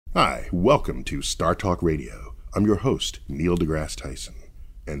Hi, welcome to StarTalk Radio. I'm your host, Neil deGrasse Tyson,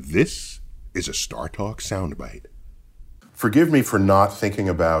 and this is a StarTalk SoundBite. Forgive me for not thinking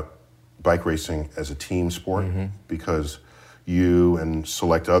about bike racing as a team sport, because you and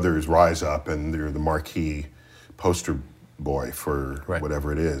select others rise up and they're the marquee poster boy for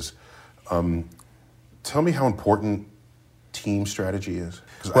whatever it is. Tell me how important team strategy is,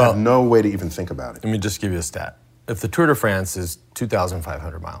 because I have no way to even think about it. Let me just give you a stat. If the Tour de France is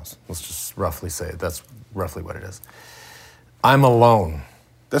 2,500 miles, let's just roughly say it, that's roughly what it is. I'm alone.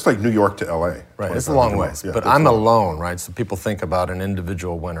 That's like New York to LA. Right, it's a long ways, but I'm alone, right? So people think about an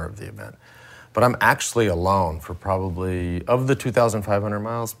individual winner of the event. But I'm actually alone for probably, of the 2,500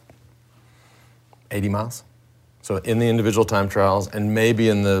 miles, 80 miles. So in the individual time trials, and maybe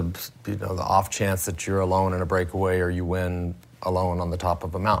in the the off chance that you're alone in a breakaway or you win alone on the top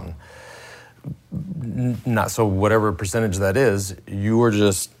of a mountain. Not so whatever percentage that is, you are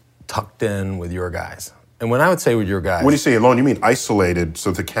just tucked in with your guys. And when I would say with your guys, when you say alone, you mean isolated,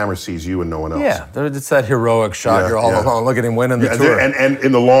 so the camera sees you and no one else. Yeah, it's that heroic shot. You're all alone. Look at him winning the Tour. And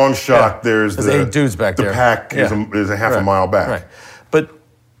in the long shot, there's the 8 dudes back there. The pack is a half a mile back. Right. But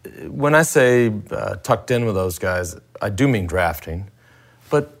when I say tucked in with those guys, I do mean drafting.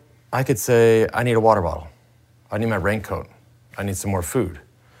 But I could say, I need a water bottle. I need my raincoat. I need some more food.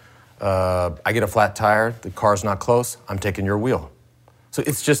 I get a flat tire. The car's not close. I'm taking your wheel. So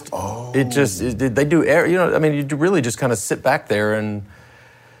it's just, they do air. You really just kind of sit back there and.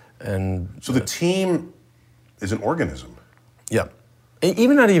 So the team is an organism. Yeah.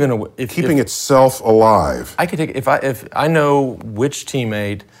 Even not even keeping itself alive. I could take if I know which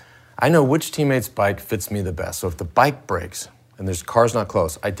teammate's bike fits me the best. So if the bike breaks and there's car's not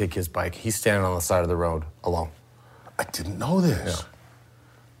close, I take his bike. He's standing on the side of the road alone. I didn't know this. Yeah.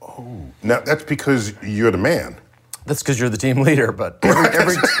 Oh, now that's because you're the man. That's because you're the team leader. But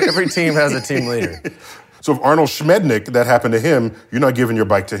every team has a team leader. So if Arnold Schmednick, that happened to him, you're not giving your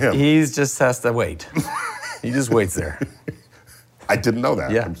bike to him. He just has to wait. He just waits there. I didn't know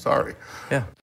that. Yeah. I'm sorry. Yeah.